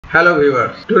Hello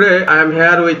viewers, today I am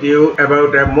here with you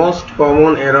about a most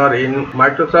common error in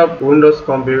Microsoft Windows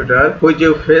computer which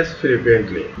you face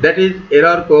frequently. That is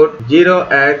error code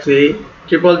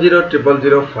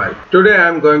 0xc0000005. Today I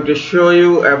am going to show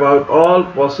you about all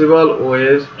possible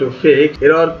ways to fix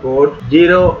error code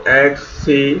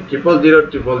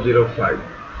 0xc0000005.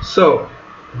 So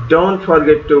don't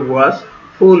forget to watch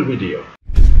full video.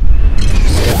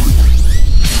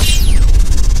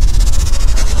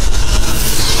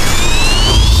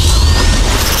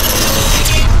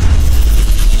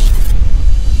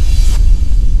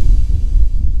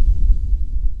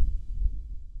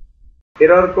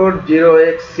 Error code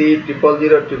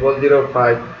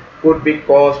 0xc0000005 could be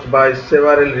caused by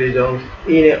several reasons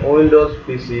in a Windows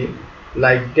PC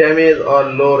like damage or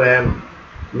low RAM,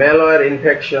 malware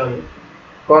infection,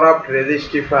 corrupt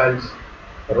registry files,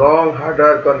 wrong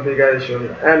hardware configuration,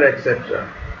 and etc.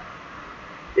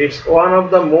 It's one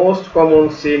of the most common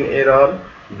seen errors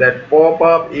that pop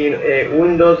up in a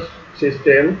Windows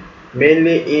system,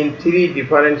 mainly in three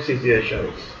different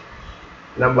situations.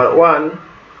 Number 1,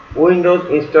 Windows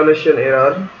installation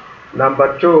error.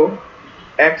 Number 2,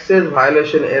 access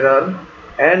violation error.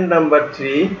 And number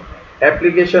 3,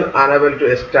 application unable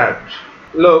to start.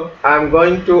 Look, I'm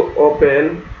going to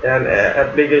open an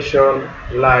application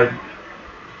like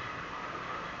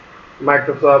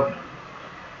Microsoft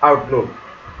Outlook.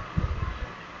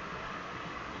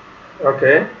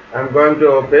 Okay, I'm going to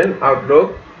open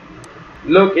Outlook.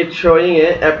 Look, it's showing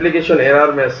a application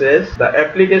error message. The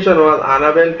application was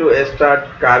unable to start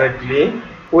correctly.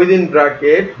 Within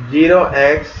bracket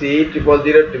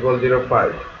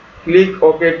 0xc0000005. Click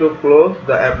OK to close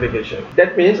the application.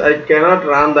 That means I cannot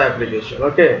run the application.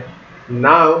 Okay.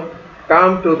 Now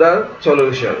come to the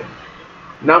solution.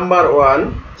 Number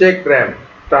 1, check RAM.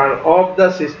 Turn off the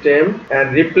system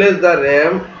and replace the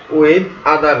RAM with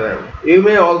other RAM. You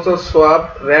may also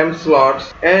swap RAM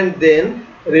slots and then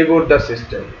reboot the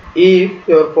system. If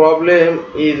your problem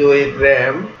is with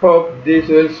RAM, hope this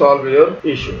will solve your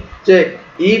issue. Check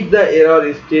if the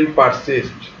error still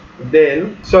persists.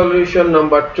 Then solution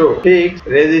number 2, fix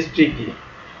registry key.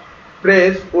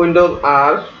 Press Windows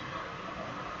R,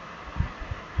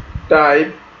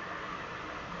 type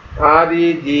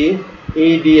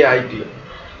RHCEDIT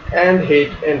and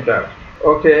hit enter.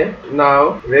 Okay,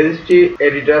 now registry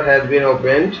editor has been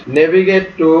opened.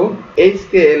 Navigate to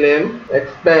HKLM,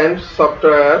 expand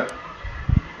software,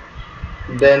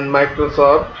 then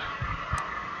Microsoft,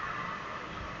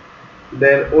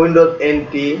 then Windows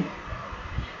NT,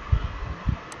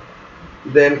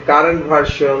 then current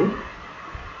version,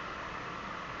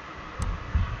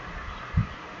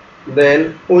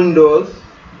 then Windows,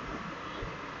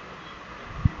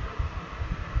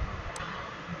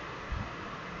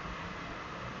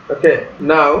 okay,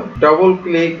 now double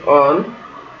click on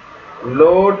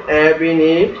load app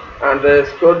init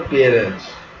 _DLS.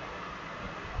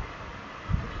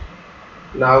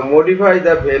 Now modify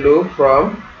the value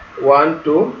from 1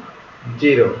 to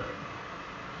 0.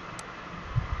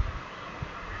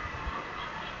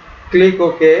 Click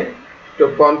OK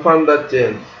to confirm the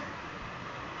change.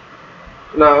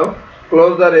 Now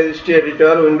close the registry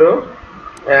editor window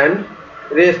and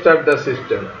restart the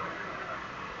system.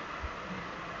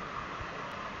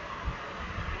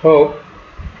 Hope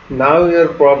now your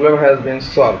problem has been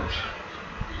solved.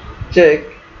 Check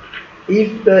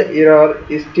if the error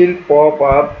is still pop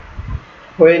up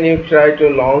when you try to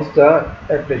launch the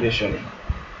application.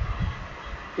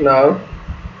 Now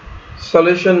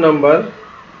solution number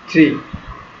 3,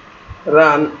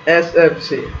 run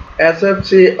SFC.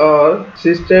 SFC or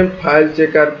System File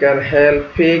Checker can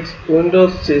help fix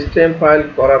Windows system file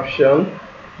corruption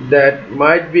that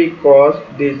might be caused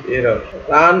this error.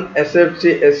 Run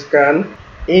SFC scan.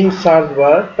 In search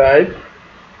bar type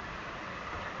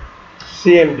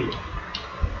CMD.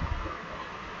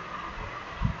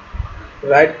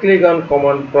 Right click on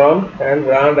command prompt and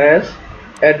run as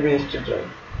administrator.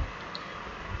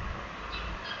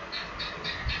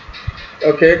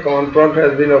 Okay, command prompt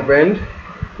has been opened.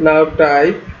 Now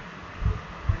type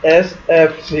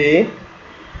SFC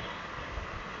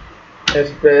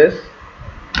space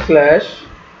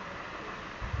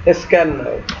 / scan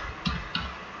now.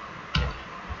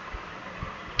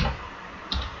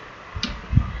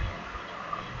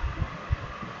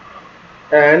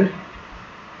 And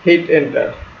hit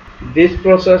enter. This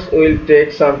process will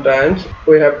take some time.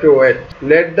 We have to wait.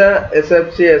 Let the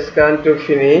SFC scan to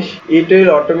finish. It will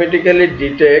automatically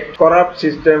detect corrupt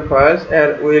system files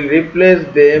and will replace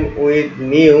them with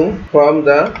new from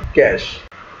the cache.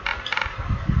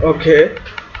 Okay,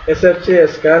 SFC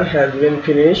scan has been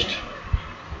finished.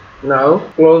 Now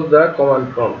close the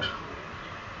command prompt.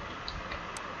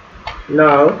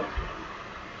 Now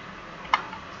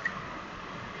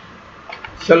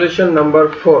solution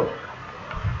number 4,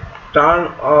 turn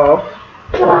off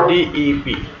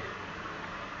DEP.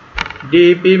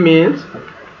 DEP means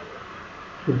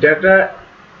data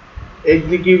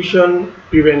execution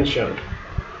prevention.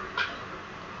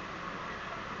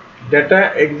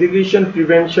 Data execution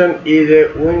prevention is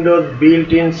a Windows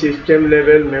built-in system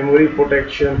level memory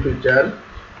protection feature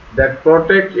that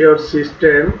protects your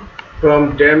system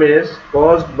from damage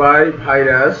caused by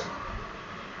virus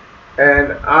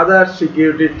and other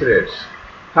security threats.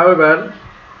 However,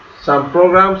 some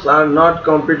programs are not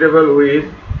compatible with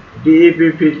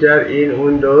DEP feature in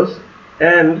Windows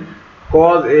and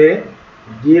cause a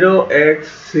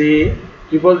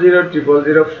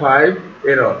 0xc0000005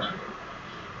 error.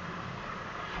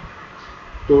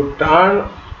 To turn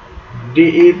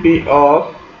DEP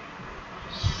off,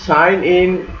 sign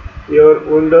in your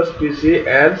Windows PC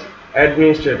as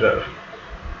administrator.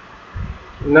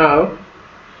 Now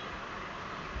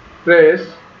press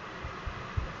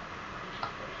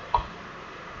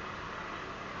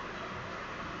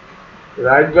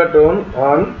right button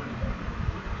on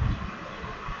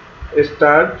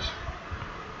Start,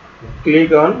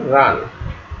 click on Run.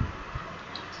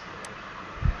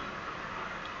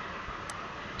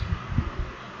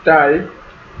 Type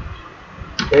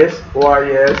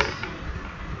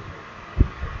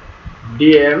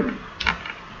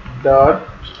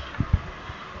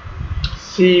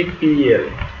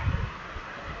sysdm.cpl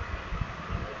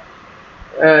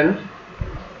and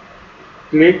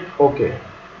click OK.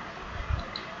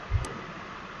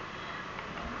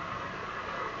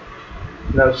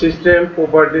 Now system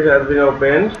properties has been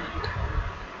opened.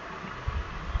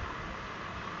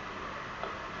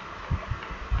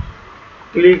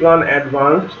 Click on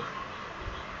Advanced.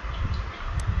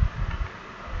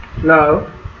 Now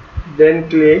then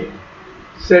click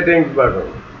Settings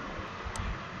button.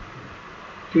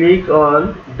 Click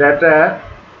on Data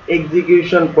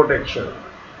Execution Protection.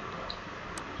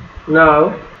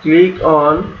 Now click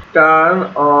on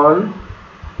Turn on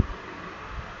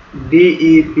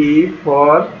DEP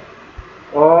for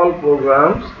all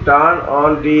programs. Turn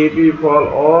on DEP for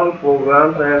all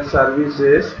programs and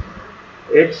services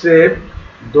except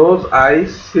those I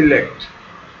select.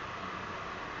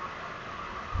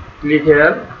 Click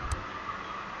here.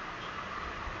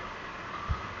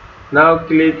 Now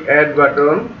click Add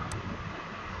button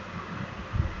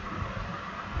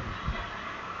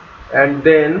and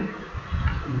then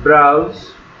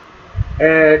browse.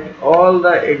 Add all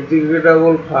the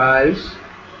executable files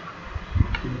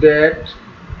that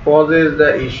causes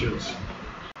the issues.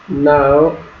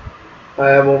 Now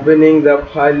I am opening the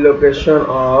file location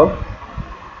of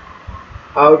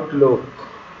Outlook.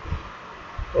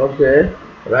 Okay,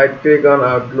 right click on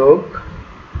Outlook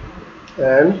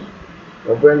and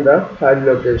open the file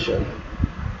location.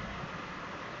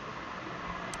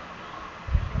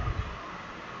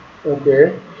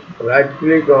 Okay, right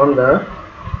click on the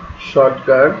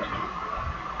shortcut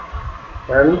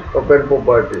and open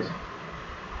properties.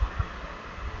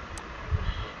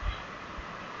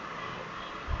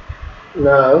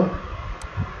 Now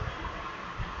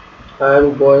I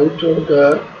am going to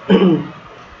the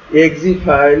exe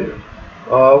file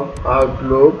of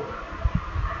Outlook.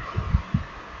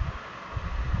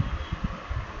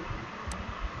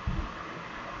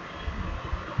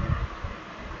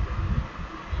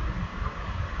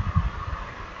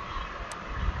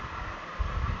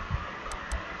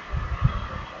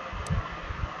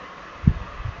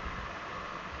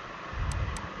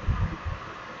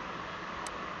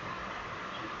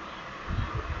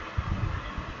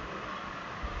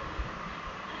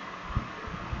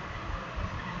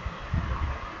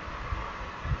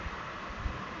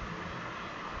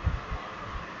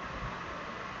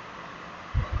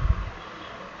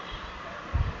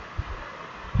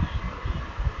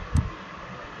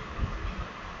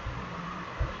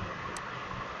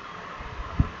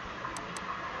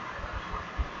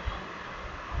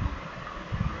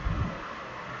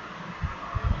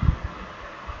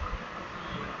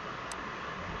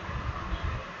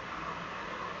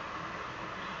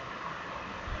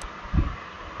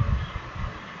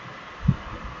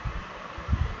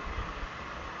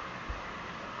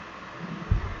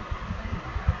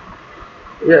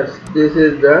 Yes, this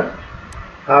is the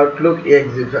Outlook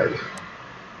exe file.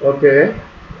 Okay,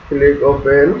 click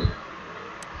open,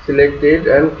 select it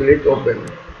and click open.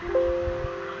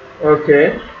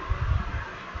 Okay,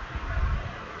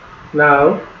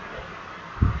 now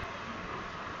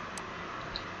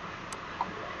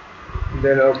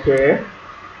then okay,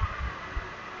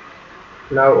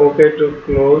 now okay to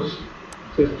close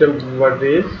system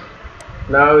properties.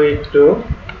 Now you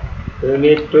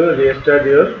need to restart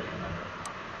your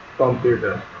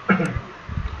computer.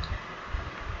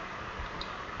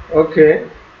 Okay,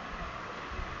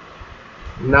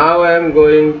 now I am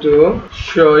going to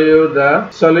show you the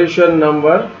solution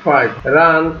number 5.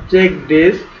 Run check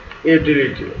disk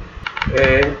utility.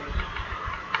 A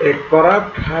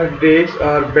corrupt hard disk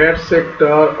or bad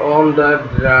sector on the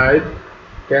drive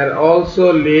can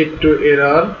also lead to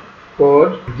error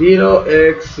code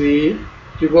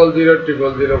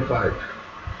 0xc0000005.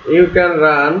 You can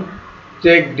run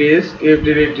check disk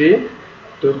utility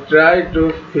to try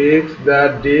to fix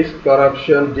the disk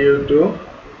corruption due to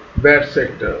bad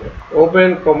sector.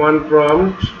 Open command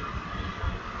prompt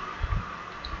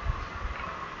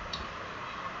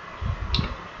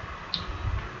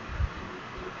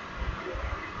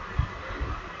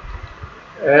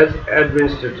as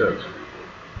administrator.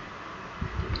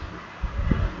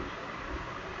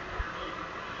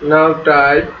 Now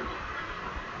type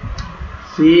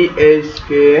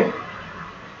chk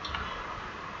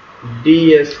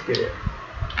dsk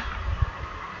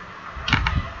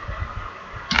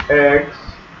x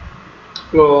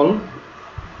clone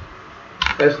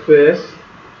space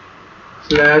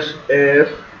 /f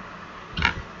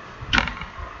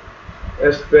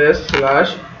space /r,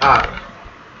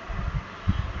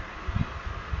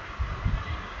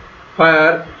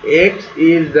 where x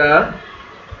is the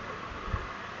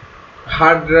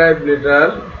hard drive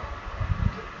letter,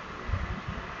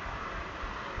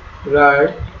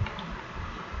 right,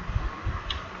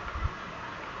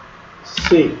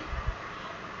 C.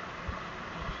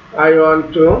 I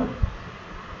want to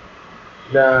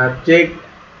check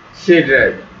C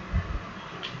drive.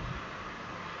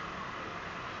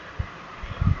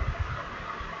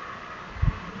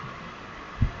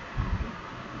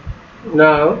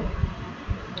 Now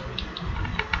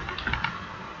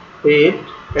hit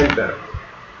enter.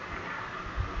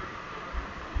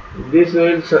 This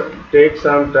will take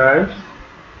some time.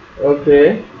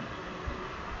 Okay,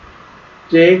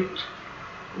 check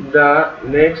the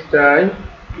next time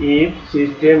if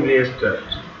system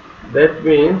restarts. That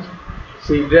means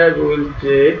C drive will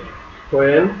check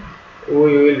when we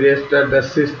will restart the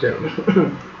system.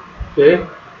 Okay,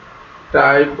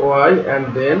 type Y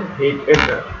and then hit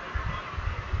enter.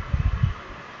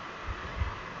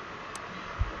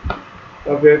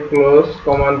 Okay, close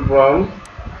command prompt,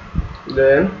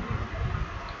 then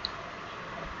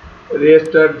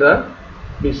restart the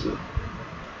PC.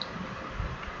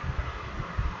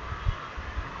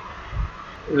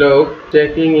 Look,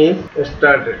 checking is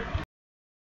started.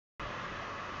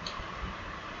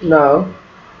 Now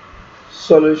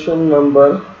solution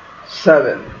number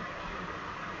 7.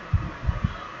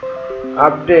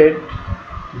 Update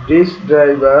disk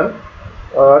driver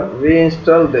or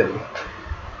reinstall them.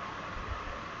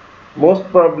 Most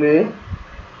probably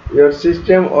your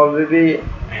system already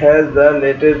has the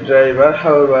latest driver.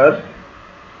 However,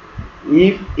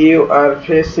 if you are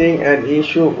facing an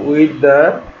issue with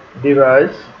the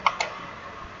device,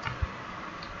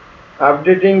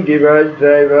 updating device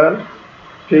driver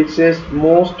fixes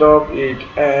most of it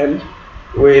and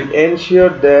will ensure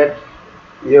that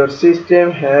your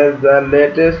system has the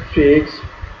latest fix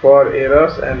for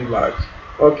errors and bugs.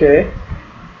 Okay,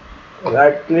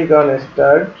 right click on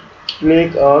start,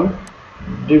 click on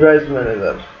device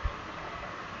manager.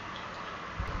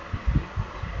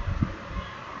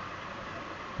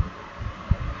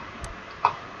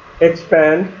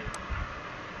 Expand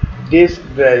disk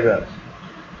driver.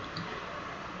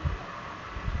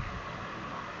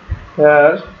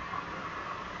 Here,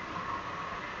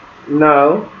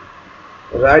 now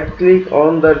right click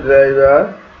on the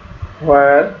driver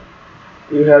where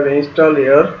you have installed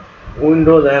your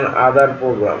Windows and other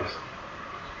programs.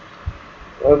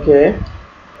 Okay,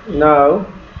 now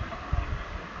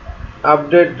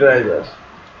update drivers.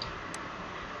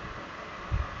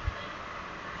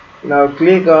 Now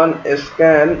click on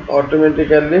scan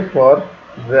automatically for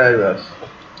drivers.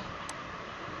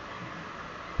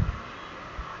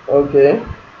 Okay,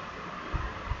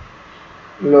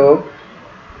 look,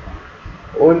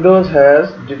 Windows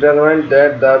has determined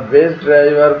that the base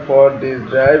driver for this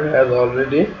drive has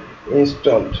already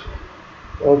installed.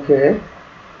 Okay,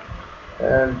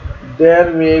 and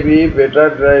there may be better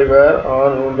driver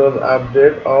on Windows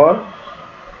Update or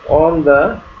on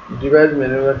the device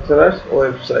manufacturer's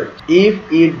website. If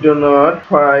you do not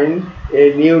find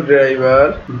a new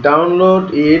driver,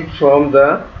 download it from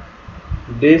the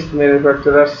disk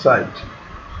manufacturer's site.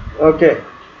 Okay,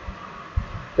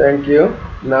 thank you.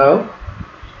 Now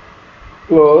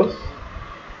close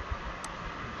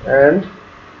and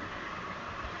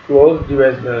close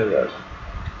device manager.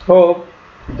 Hope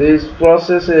These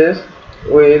processes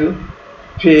will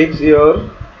fix your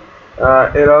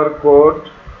error code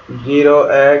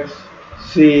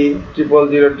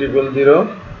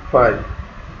 0xc0000005.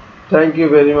 Thank you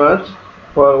very much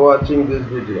for watching this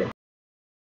video.